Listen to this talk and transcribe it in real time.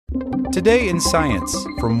Today in Science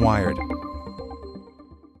from Wired.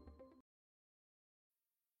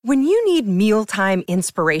 When you need mealtime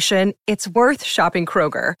inspiration, it's worth shopping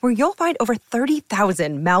Kroger, where you'll find over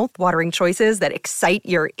 30,000 mouth-watering choices that excite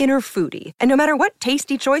your inner foodie. And no matter what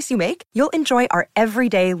tasty choice you make, you'll enjoy our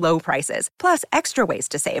everyday low prices, plus extra ways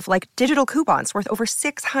to save, like digital coupons worth over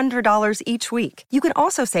 $600 each week. You can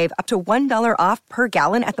also save up to $1 off per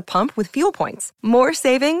gallon at the pump with fuel points. More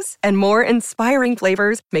savings and more inspiring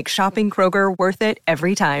flavors make shopping Kroger worth it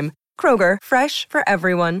every time. Kroger, fresh for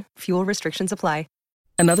everyone. Fuel restrictions apply.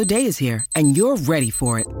 Another day is here, and you're ready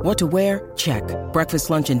for it. What to wear? Check.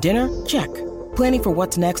 Breakfast, lunch, and dinner? Check. Planning for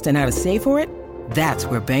what's next and how to save for it? That's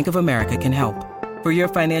where Bank of America can help. For your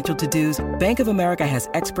financial to-dos, Bank of America has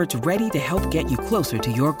experts ready to help get you closer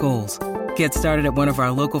to your goals. Get started at one of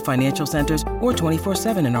our local financial centers or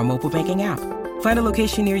 24/7 in our mobile banking app. Find a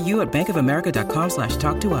location near you at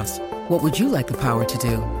bankofamerica.com/talktous. What would you like the power to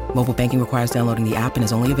do? Mobile banking requires downloading the app and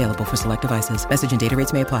is only available for select devices. Message and data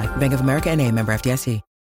rates may apply. Bank of America N.A., member FDIC.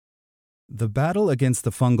 The battle against the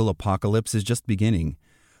fungal apocalypse is just beginning.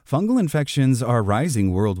 Fungal infections are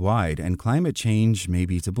rising worldwide, and climate change may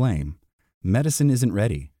be to blame. Medicine Isn't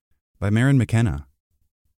Ready, by Maren McKenna.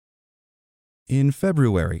 In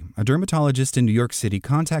February, a dermatologist in New York City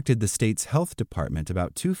contacted the state's health department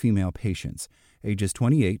about two female patients, ages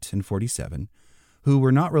 28 and 47, who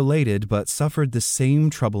were not related but suffered the same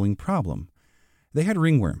troubling problem. They had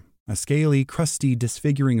ringworm, a scaly, crusty,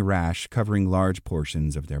 disfiguring rash covering large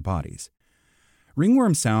portions of their bodies.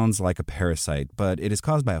 Ringworm sounds like a parasite, but it is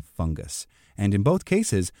caused by a fungus, and in both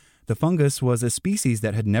cases, the fungus was a species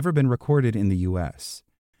that had never been recorded in the U.S.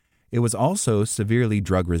 It was also severely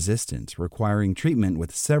drug-resistant, requiring treatment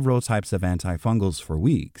with several types of antifungals for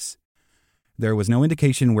weeks. There was no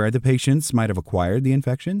indication where the patients might have acquired the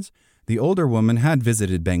infections. The older woman had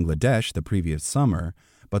visited Bangladesh the previous summer,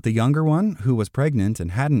 but the younger one, who was pregnant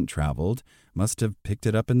and hadn't traveled, must have picked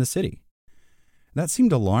it up in the city. That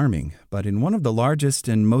seemed alarming, but in one of the largest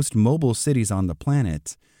and most mobile cities on the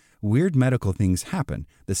planet, weird medical things happen.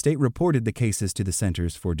 The state reported the cases to the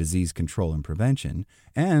Centers for Disease Control and Prevention,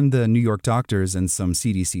 and the New York doctors and some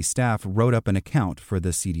CDC staff wrote up an account for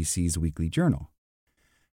the CDC's weekly journal.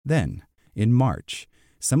 Then, in March,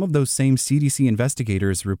 some of those same CDC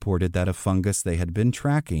investigators reported that a fungus they had been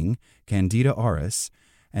tracking, Candida auris,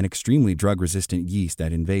 an extremely drug-resistant yeast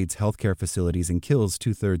that invades healthcare facilities and kills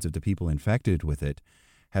 2/3 of the people infected with it,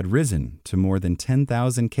 had risen to more than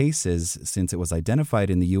 10,000 cases since it was identified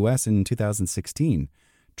in the U.S. in 2016,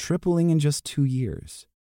 tripling in just 2 years.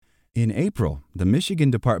 In April, the Michigan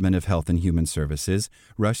Department of Health and Human Services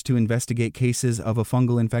rushed to investigate cases of a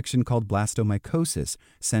fungal infection called blastomycosis,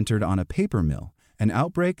 centered on a paper mill, an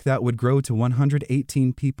outbreak that would grow to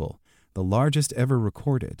 118 people, the largest ever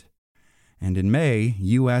recorded. And in May,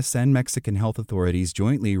 U.S. and Mexican health authorities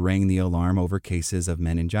jointly rang the alarm over cases of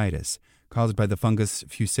meningitis, caused by the fungus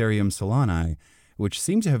Fusarium solani, which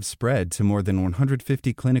seemed to have spread to more than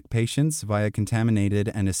 150 clinic patients via contaminated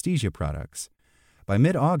anesthesia products. By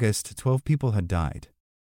mid-August, 12 people had died.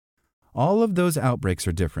 All of those outbreaks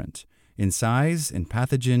are different, in size, in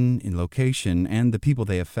pathogen, in location, and the people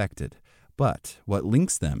they affected. But what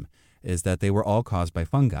links them is that they were all caused by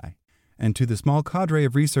fungi. And to the small cadre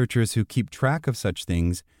of researchers who keep track of such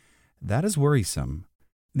things, that is worrisome.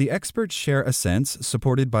 The experts share a sense,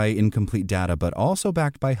 supported by incomplete data but also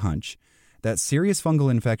backed by hunch, that serious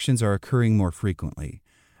fungal infections are occurring more frequently,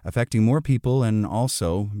 affecting more people and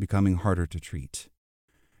also becoming harder to treat.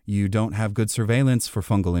 You don't have good surveillance for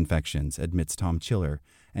fungal infections, admits Tom Chiller,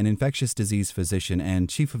 an infectious disease physician and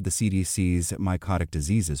chief of the CDC's Mycotic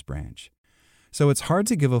Diseases branch. So it's hard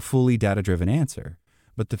to give a fully data-driven answer.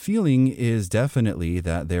 But the feeling is definitely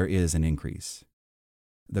that there is an increase.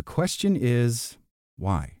 The question is,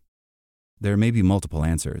 why? There may be multiple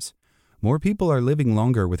answers. More people are living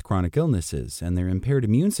longer with chronic illnesses, and their impaired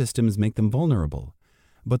immune systems make them vulnerable.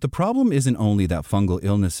 But the problem isn't only that fungal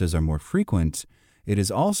illnesses are more frequent, it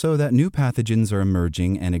is also that new pathogens are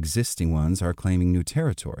emerging and existing ones are claiming new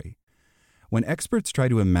territory. When experts try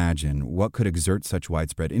to imagine what could exert such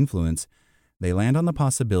widespread influence, they land on the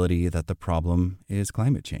possibility that the problem is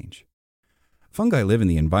climate change. Fungi live in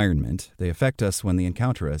the environment. They affect us when they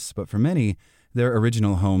encounter us, but for many, their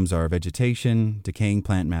original homes are vegetation, decaying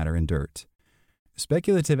plant matter, and dirt.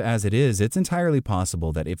 Speculative as it is, it's entirely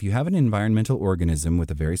possible that if you have an environmental organism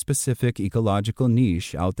with a very specific ecological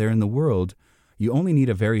niche out there in the world, you only need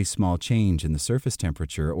a very small change in the surface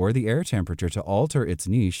temperature or the air temperature to alter its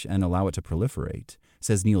niche and allow it to proliferate,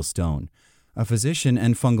 says Neil Stone, a physician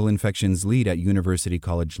and fungal infections lead at University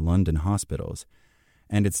College London hospitals.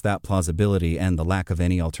 And it's that plausibility and the lack of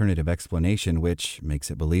any alternative explanation which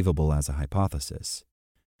makes it believable as a hypothesis.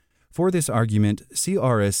 For this argument, C.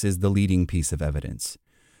 auris is the leading piece of evidence.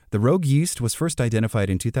 The rogue yeast was first identified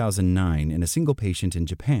in 2009 in a single patient in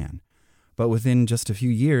Japan, but within just a few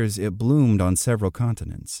years it bloomed on several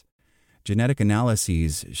continents. Genetic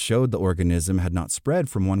analyses showed the organism had not spread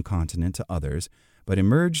from one continent to others, but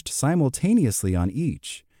emerged simultaneously on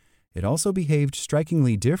each. It also behaved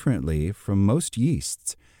strikingly differently from most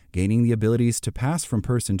yeasts, gaining the abilities to pass from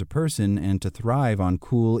person to person and to thrive on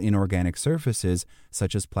cool inorganic surfaces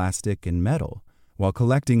such as plastic and metal, while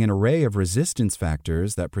collecting an array of resistance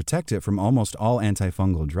factors that protect it from almost all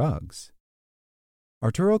antifungal drugs.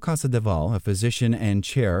 Arturo Casadevall, a physician and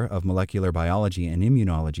chair of molecular biology and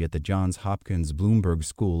immunology at the Johns Hopkins Bloomberg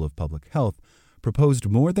School of Public Health, proposed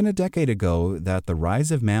more than a decade ago that the rise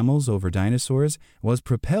of mammals over dinosaurs was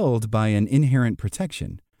propelled by an inherent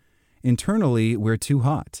protection. Internally, we're too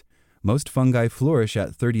hot. Most fungi flourish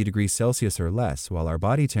at 30 degrees Celsius or less, while our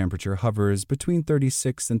body temperature hovers between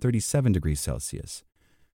 36 and 37 degrees Celsius.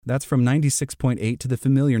 That's from 96.8 to the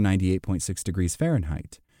familiar 98.6 degrees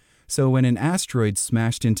Fahrenheit. So when an asteroid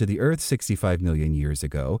smashed into the Earth 65 million years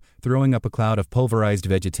ago, throwing up a cloud of pulverized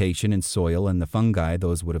vegetation and soil and the fungi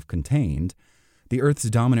those would have contained, the Earth's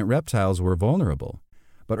dominant reptiles were vulnerable,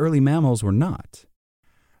 but early mammals were not.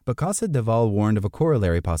 But Casadevall warned of a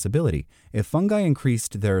corollary possibility. If fungi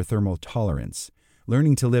increased their thermal tolerance,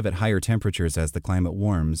 learning to live at higher temperatures as the climate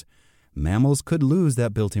warms, mammals could lose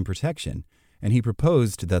that built-in protection, and he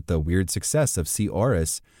proposed that the weird success of C.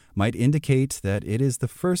 auris might indicate that it is the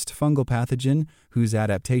first fungal pathogen whose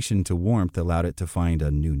adaptation to warmth allowed it to find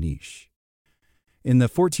a new niche. In the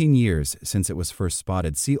 14 years since it was first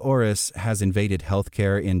spotted, C. auris has invaded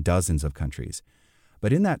healthcare in dozens of countries.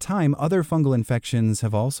 But in that time, other fungal infections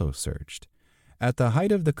have also surged. At the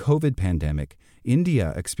height of the COVID pandemic,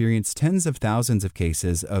 India experienced tens of thousands of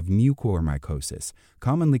cases of mucormycosis,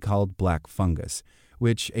 commonly called black fungus,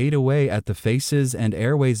 which ate away at the faces and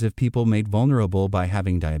airways of people made vulnerable by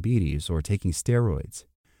having diabetes or taking steroids.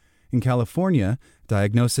 In California,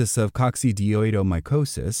 diagnosis of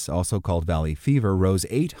coccidioidomycosis, also called valley fever, rose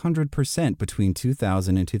 800% between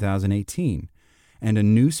 2000 and 2018, and a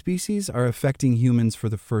new species are affecting humans for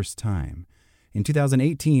the first time. In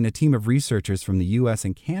 2018, a team of researchers from the U.S.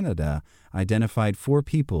 and Canada identified 4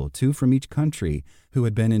 people, 2 from each country, who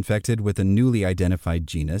had been infected with a newly identified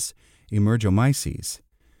genus, Emergomyces.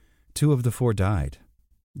 2 of the 4 died.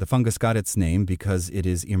 The fungus got its name because it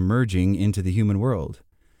is emerging into the human world.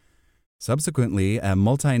 Subsequently, a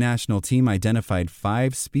multinational team identified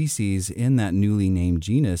 5 species in that newly named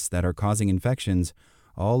genus that are causing infections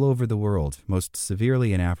all over the world, most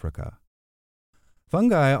severely in Africa.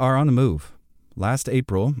 Fungi are on the move. Last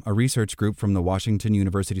April, a research group from the Washington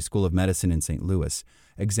University School of Medicine in St. Louis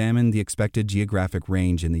examined the expected geographic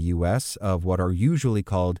range in the U.S. of what are usually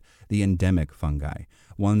called the endemic fungi,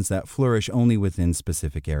 ones that flourish only within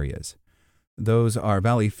specific areas. Those are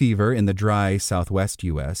valley fever in the dry southwest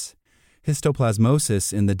U.S.,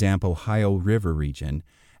 histoplasmosis in the damp Ohio River region,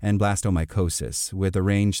 and blastomycosis, with a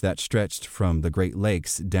range that stretched from the Great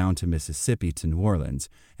Lakes down to Mississippi to New Orleans,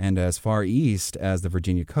 and as far east as the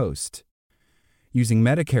Virginia coast. Using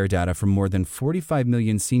Medicare data from more than 45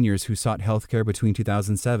 million seniors who sought health care between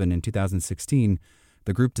 2007 and 2016,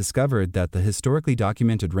 the group discovered that the historically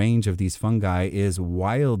documented range of these fungi is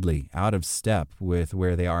wildly out of step with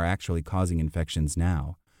where they are actually causing infections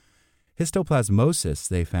now. Histoplasmosis,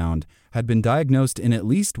 they found, had been diagnosed in at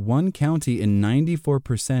least one county in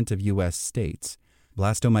 94% of U.S. states,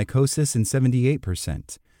 blastomycosis in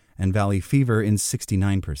 78%, and valley fever in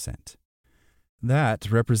 69%.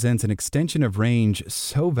 That represents an extension of range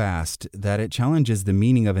so vast that it challenges the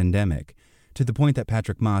meaning of endemic, to the point that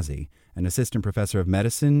Patrick Mazzi, an assistant professor of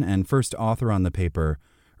medicine and first author on the paper,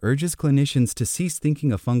 urges clinicians to cease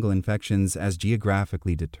thinking of fungal infections as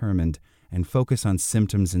geographically determined and focus on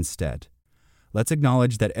symptoms instead. Let's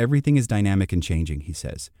acknowledge that everything is dynamic and changing, he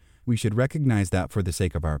says. We should recognize that for the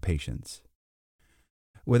sake of our patients.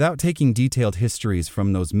 Without taking detailed histories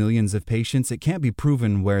from those millions of patients, it can't be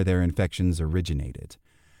proven where their infections originated.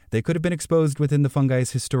 They could have been exposed within the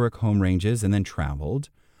fungi's historic home ranges and then traveled.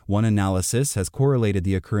 One analysis has correlated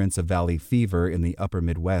the occurrence of valley fever in the upper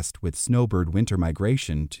Midwest with snowbird winter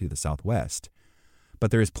migration to the Southwest.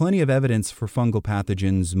 But there is plenty of evidence for fungal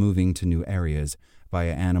pathogens moving to new areas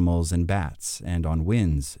via animals and bats, and on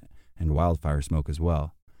winds and wildfire smoke as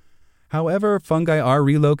well. However, fungi are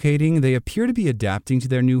relocating. They appear to be adapting to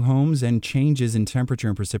their new homes, and changes in temperature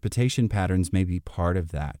and precipitation patterns may be part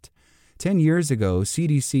of that. 10 years ago,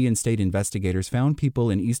 CDC and state investigators found people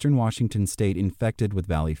in eastern Washington state infected with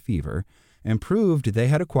valley fever, and proved they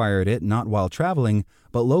had acquired it not while traveling,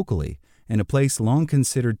 but locally, in a place long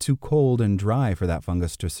considered too cold and dry for that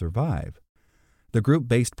fungus to survive. The group,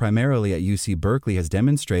 based primarily at UC Berkeley, has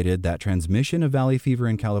demonstrated that transmission of valley fever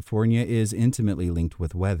in California is intimately linked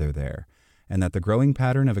with weather there, and that the growing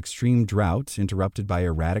pattern of extreme drought interrupted by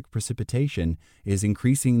erratic precipitation is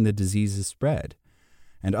increasing the disease's spread.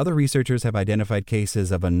 And other researchers have identified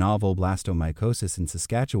cases of a novel blastomycosis in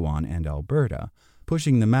Saskatchewan and Alberta,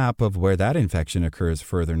 pushing the map of where that infection occurs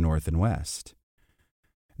further north and west.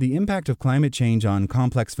 The impact of climate change on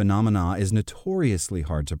complex phenomena is notoriously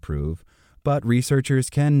hard to prove, but researchers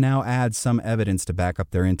can now add some evidence to back up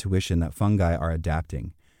their intuition that fungi are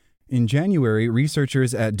adapting. In January,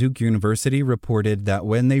 researchers at Duke University reported that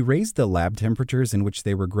when they raised the lab temperatures in which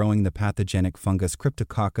they were growing the pathogenic fungus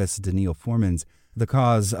Cryptococcus deniiformans, the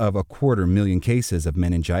cause of 250,000 cases of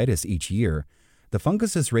meningitis each year, the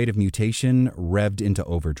fungus's rate of mutation revved into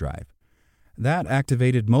overdrive. That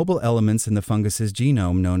activated mobile elements in the fungus's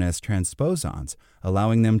genome known as transposons,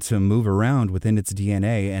 allowing them to move around within its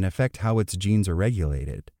DNA and affect how its genes are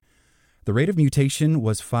regulated. The rate of mutation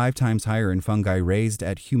was 5 times higher in fungi raised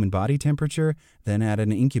at human body temperature than at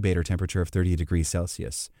an incubator temperature of 30 degrees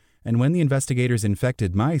Celsius. And when the investigators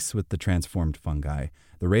infected mice with the transformed fungi,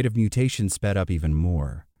 the rate of mutation sped up even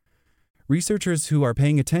more. Researchers who are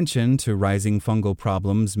paying attention to rising fungal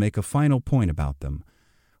problems make a final point about them.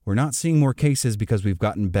 We're not seeing more cases because we've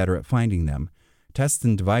gotten better at finding them. Tests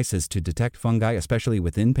and devices to detect fungi, especially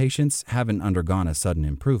within patients, haven't undergone a sudden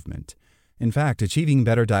improvement. In fact, achieving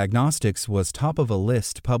better diagnostics was top of a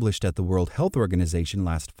list published at the World Health Organization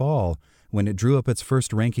last fall when it drew up its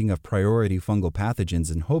first ranking of priority fungal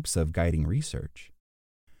pathogens in hopes of guiding research.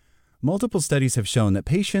 Multiple studies have shown that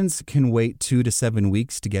patients can wait 2 to 7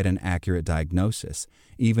 weeks to get an accurate diagnosis,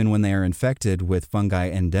 even when they are infected with fungi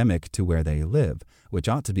endemic to where they live, which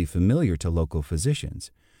ought to be familiar to local physicians.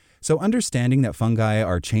 So understanding that fungi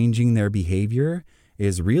are changing their behavior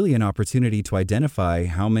is really an opportunity to identify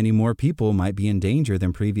how many more people might be in danger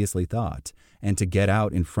than previously thought, and to get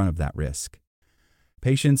out in front of that risk.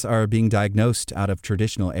 Patients are being diagnosed out of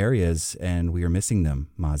traditional areas, and we are missing them,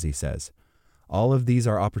 Mazi says. All of these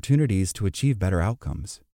are opportunities to achieve better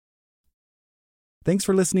outcomes. Thanks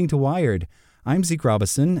for listening to Wired. I'm Zeke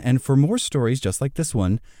Robison, and for more stories just like this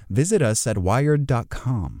one, visit us at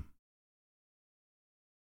wired.com.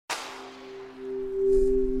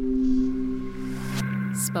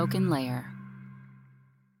 Spoken Layer.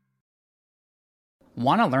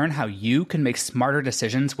 Want to learn how you can make smarter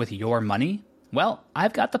decisions with your money? Well,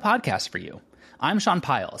 I've got the podcast for you. I'm Sean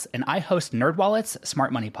Piles, and I host NerdWallet's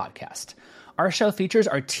Smart Money Podcast. Our show features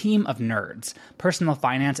our team of nerds, personal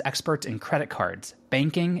finance experts in credit cards,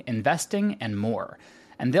 banking, investing, and more.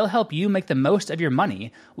 And they'll help you make the most of your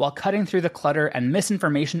money while cutting through the clutter and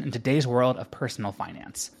misinformation in today's world of personal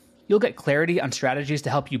finance. You'll get clarity on strategies to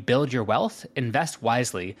help you build your wealth, invest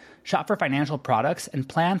wisely, shop for financial products, and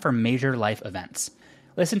plan for major life events.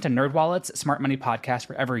 Listen to NerdWallet's Smart Money Podcast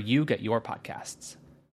wherever you get your podcasts.